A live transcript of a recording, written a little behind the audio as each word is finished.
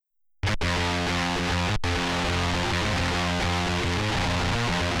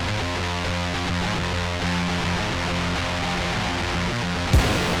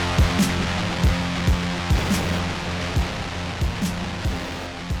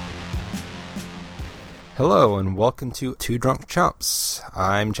Hello and welcome to Two Drunk Chumps.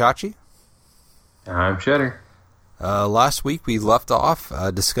 I'm Chachi. I'm Cheddar. Last week we left off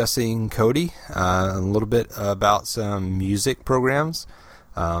discussing Kodi, a little bit about some music programs.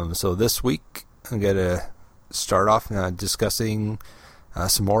 So this week I'm going to start off discussing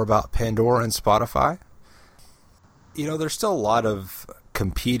some more about Pandora and Spotify. You know, there's still a lot of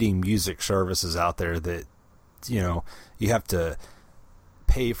competing music services out there that, you have to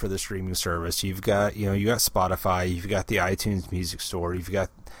pay for the streaming service. You've got, you got Spotify, you've got the iTunes Music Store, you've got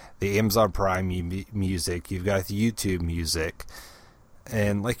the Amazon Prime Music, you've got the YouTube Music,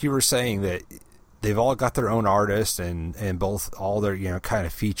 and like you were saying, that they've all got their own artists and both all their kind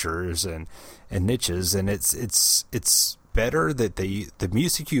of features and niches, and it's better that the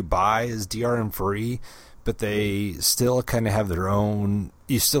music you buy is DRM free, but they still kind of have their own.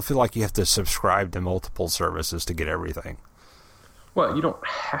 You still feel like you have to subscribe to multiple services to get everything. Well, you don't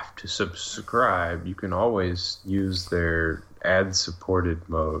have to subscribe. You can always use their ad-supported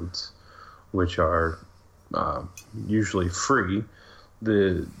modes, which are usually free.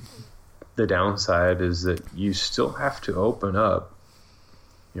 The downside is that you still have to open up,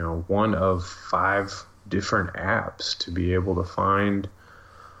 one of 5 different apps to be able to find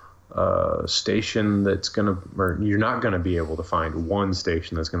a station that's or you're not going to be able to find one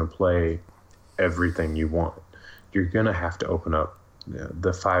station that's going to play everything you want. You're going to have to open up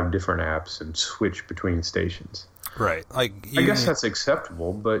the 5 different apps and switch between stations. Right. I guess that's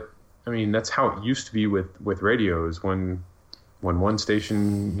acceptable, but I mean, that's how it used to be with radios. When one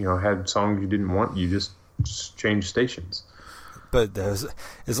station, had songs you didn't want, you just changed stations. But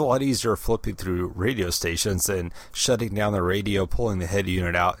it's a lot easier flipping through radio stations than shutting down the radio, pulling the head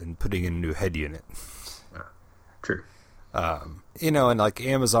unit out, and putting in a new head unit. True. And like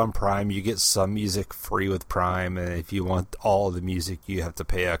Amazon Prime, you get some music free with Prime, and if you want all the music, you have to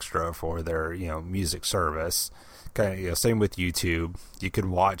pay extra for their, music service. Kind of, same with YouTube. You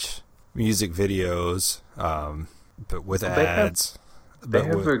can watch music videos, but with ads. They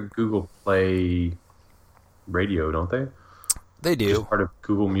have a Google Play radio, don't they? They do. Just part of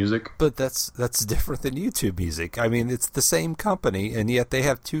Google Music. But that's different than YouTube Music. I mean, it's the same company, and yet they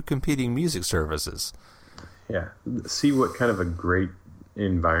have 2 competing music services. Yeah. See what kind of a great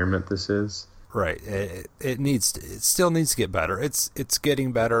environment this is? Right. It still needs to get better. It's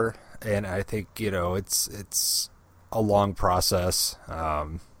getting better, and I think, it's a long process.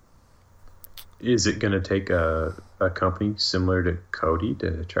 Is it going to take a company similar to Kodi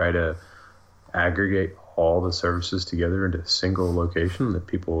to try to aggregate all the services together into a single location that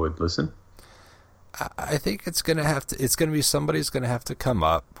people would listen? I think it's going to be somebody's going to have to come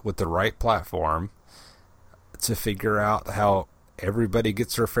up with the right platform to figure out how everybody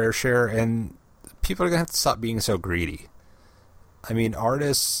gets their fair share, and people are going to have to stop being so greedy. I mean,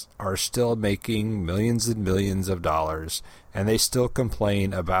 artists are still making millions and millions of dollars, and they still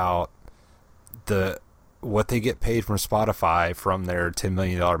complain about what they get paid from Spotify from their $10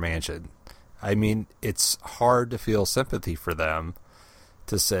 million mansion. I mean, it's hard to feel sympathy for them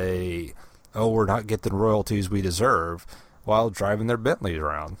to say, oh, we're not getting the royalties we deserve, while driving their Bentleys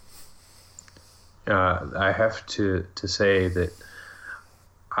around. I have to say that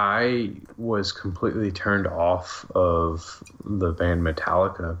I was completely turned off of the band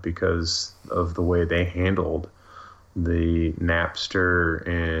Metallica because of the way they handled the Napster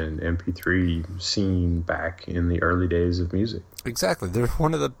and MP3 scene back in the early days of music. Exactly. They're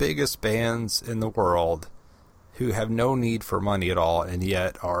one of the biggest bands in the world who have no need for money at all, and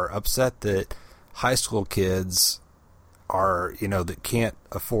yet are upset that high school kids are, that can't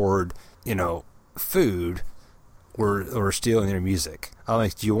afford, food, or stealing their music. I'm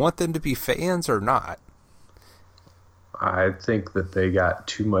like, do you want them to be fans or not? I think that they got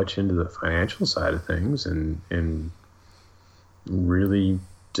too much into the financial side of things and really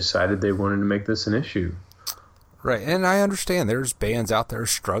decided they wanted to make this an issue. Right, and I understand there's bands out there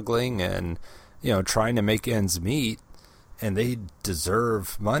struggling and, trying to make ends meet, and they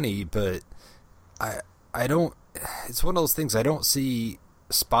deserve money, but I don't, it's one of those things, I don't see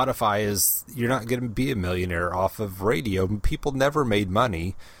Spotify as, you're not going to be a millionaire off of radio. People never made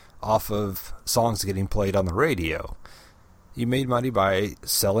money off of songs getting played on the radio. You made money by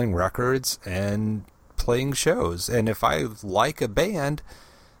selling records and playing shows. And if I like a band,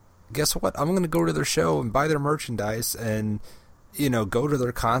 guess what? I'm going to go to their show and buy their merchandise and, go to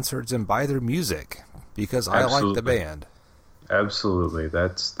their concerts and buy their music because I like the band. Absolutely.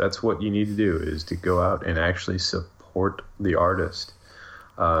 That's what you need to do, is to go out and actually support the artist.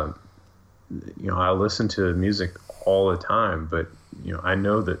 I listen to music all the time, but, I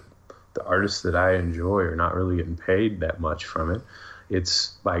know that the artists that I enjoy are not really getting paid that much from it.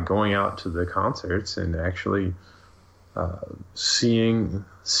 It's by going out to the concerts and actually seeing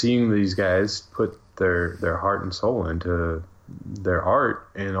these guys put their heart and soul into their art,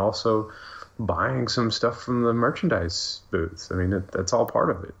 and also buying some stuff from the merchandise booths. I mean, that's all part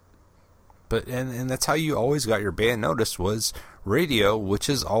of it. But and that's how you always got your band noticed, was radio, which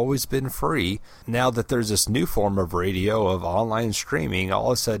has always been free. Now that there's this new form of radio, of online streaming, all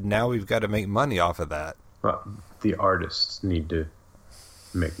of a sudden now we've got to make money off of that. Well, the artists need to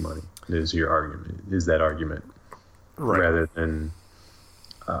make money, is that argument. Right. Rather than,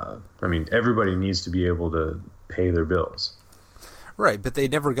 I mean, everybody needs to be able to pay their bills. Right, but they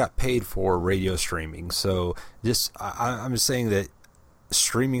never got paid for radio streaming. So I'm just saying that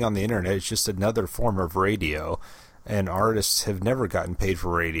streaming on the internet is just another form of radio, and artists have never gotten paid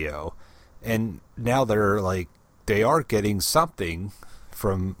for radio. And now they are getting something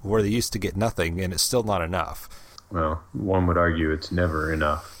from where they used to get nothing, and it's still not enough. Well, one would argue it's never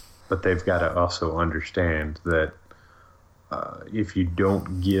enough, but they've got to also understand that if you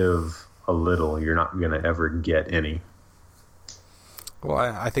don't give a little, you're not going to ever get any. Well,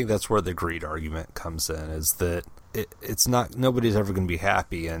 I think that's where the greed argument comes in, is that it's not, nobody's ever going to be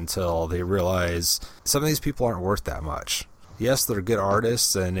happy until they realize some of these people aren't worth that much. Yes, they're good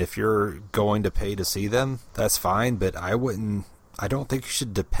artists, and if you're going to pay to see them, that's fine, but I don't think you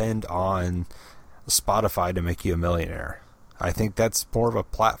should depend on Spotify to make you a millionaire. I think that's more of a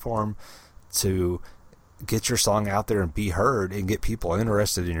platform to get your song out there and be heard and get people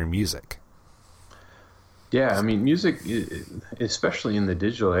interested in your music. Yeah, I mean, music, especially in the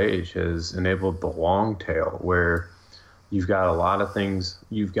digital age, has enabled the long tail, where you've got a lot of things.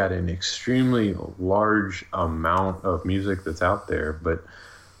 You've got an extremely large amount of music that's out there, but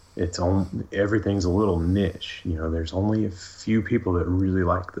everything's a little niche. You know, there's only a few people that really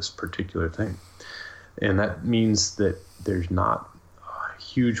like this particular thing, and that means that there's not a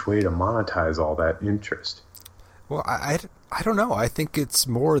huge way to monetize all that interest. Well, I don't know. I think it's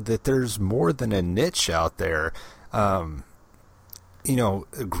more that there's more than a niche out there. A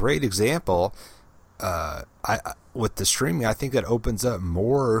great example, with the streaming, I think that opens up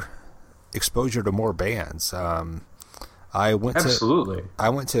more exposure to more bands. Absolutely. I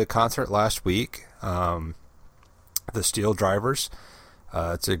went to a concert last week, the Steel Drivers.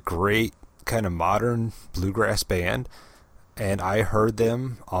 It's a great kind of modern bluegrass band. And I heard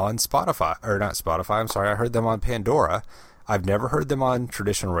them on Spotify, or not Spotify, I'm sorry, I heard them on Pandora. I've never heard them on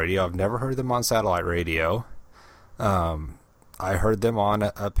traditional radio. I've never heard them on satellite radio. I heard them on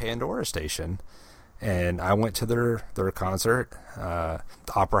a Pandora station. And I went to their concert, the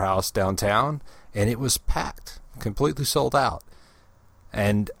Opera House downtown, and it was packed, completely sold out.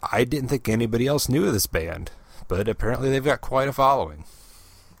 And I didn't think anybody else knew of this band, but apparently they've got quite a following.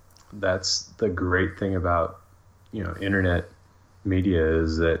 That's the great thing about internet media,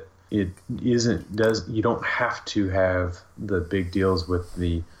 is that you don't have to have the big deals with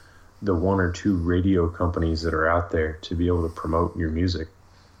the one or two radio companies that are out there to be able to promote your music.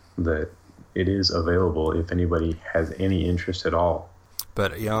 That it is available if anybody has any interest at all.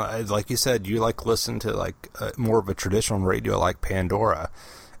 But like you said, you listen to more of a traditional radio like Pandora,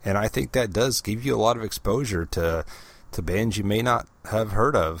 and I think that does give you a lot of exposure to bands you may not have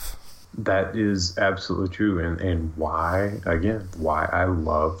heard of. That is absolutely true, and why I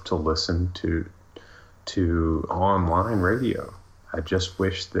love to listen to online radio. I just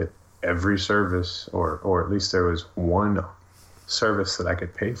wish that every service, or at least there was one service that I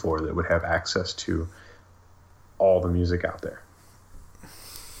could pay for that would have access to all the music out there.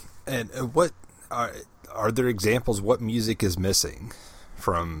 And what are there examples? What music is missing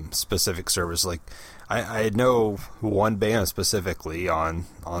from specific service? Like, I know one band specifically on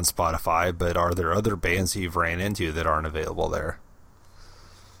Spotify, but are there other bands you've ran into that aren't available there?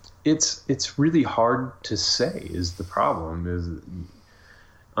 It's really hard to say. Is the problem, is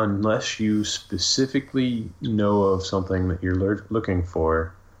unless you specifically know of something that you're looking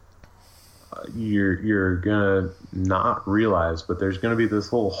for, you're gonna not realize. But there's gonna be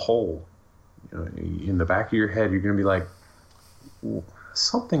this little hole, in the back of your head. You're gonna be like,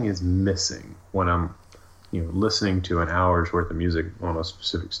 something is missing when I'm listening to an hour's worth of music on a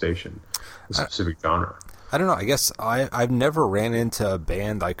specific station, a specific genre. I don't know. I guess I've never ran into a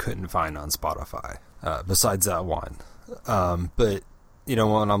band I couldn't find on Spotify, besides that one. But,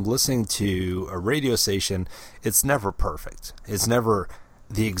 when I'm listening to a radio station, it's never perfect. It's never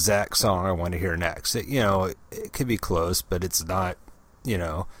the exact song I want to hear next. It could be close, but it's not,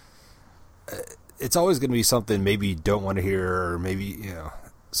 it's always going to be something maybe you don't want to hear, or maybe,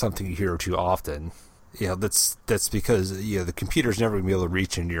 something you hear too often. that's because the computer's never gonna be able to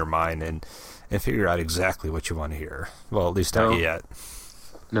reach into your mind and figure out exactly what you want to hear. Well, at least not yet.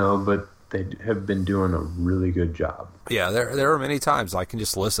 No, but they have been doing a really good job. Yeah, there are many times I can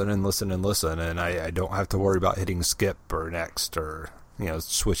just listen and listen and listen, and I don't have to worry about hitting skip or next or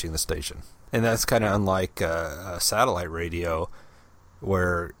switching the station. And that's kind of unlike a satellite radio,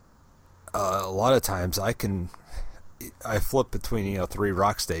 where a lot of times I flip between 3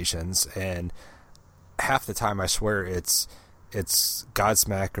 rock stations, and half the time I swear it's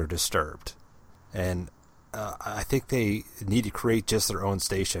Godsmack or Disturbed, and I think they need to create just their own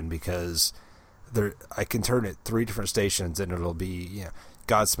station, because I can turn it 3 different stations and it'll be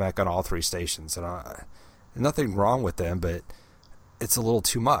Godsmack on all 3 stations, and nothing wrong with them, but it's a little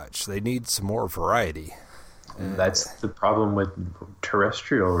too much. They need some more variety. And that's the problem with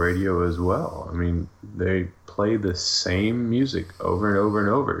terrestrial radio as well. I mean, they play the same music over and over and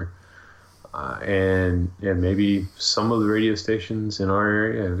over. And maybe some of the radio stations in our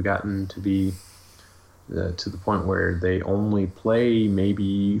area have gotten to be to the point where they only play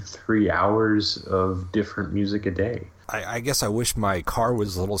maybe 3 hours of different music a day. I guess I wish my car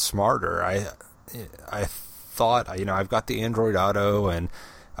was a little smarter. I thought, I've got the Android Auto, and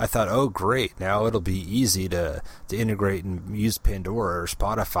I thought, oh great, now it'll be easy to integrate and use Pandora or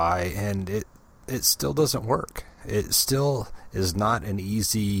Spotify, and it still doesn't work. It still is not an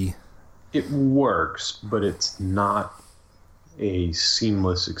easy... It works, but it's not a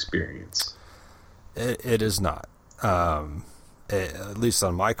seamless experience. It is not. At least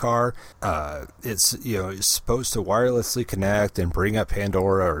on my car, it's supposed to wirelessly connect and bring up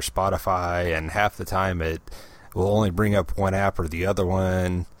Pandora or Spotify, and half the time it will only bring up one app or the other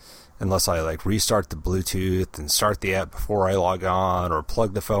one, unless I restart the Bluetooth and start the app before I log on, or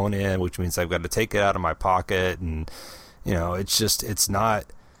plug the phone in, which means I've got to take it out of my pocket, and it's not.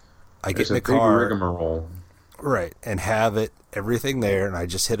 I get in the car, rigmarole, right, and have everything there, and I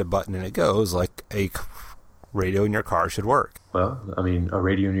just hit a button and it goes like a radio in your car should work. Well, I mean, a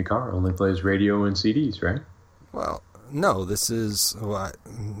radio in your car only plays radio and CDs, right? Well, no, this is what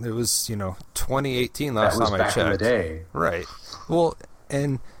it was. 2018 last time I checked. That was back in the day, right? Well,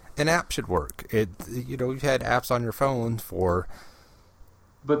 and an app should work. You've had apps on your phone for.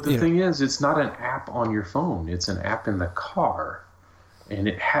 But the thing is, it's not an app on your phone. It's an app in the car, and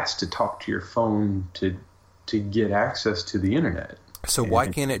it has to talk to your phone to get access to the internet. So why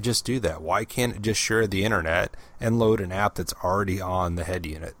can't it just do that? Why can't it just share the internet and load an app that's already on the head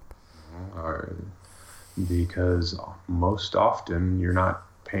unit? Because most often you're not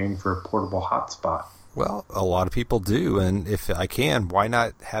paying for a portable hotspot. Well, a lot of people do, and if I can, why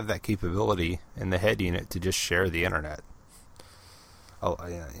not have that capability in the head unit to just share the internet?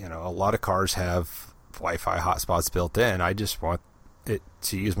 A lot of cars have Wi-Fi hotspots built in. I just want it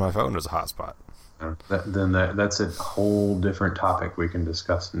to use my phone as a hotspot. That's a whole different topic we can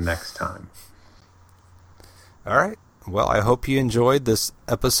discuss next time. All right. Well, I hope you enjoyed this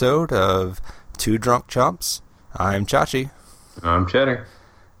episode of Two Drunk Chumps. I'm Chachi. I'm Cheddar.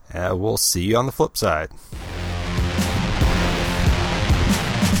 We'll see you on the flip side.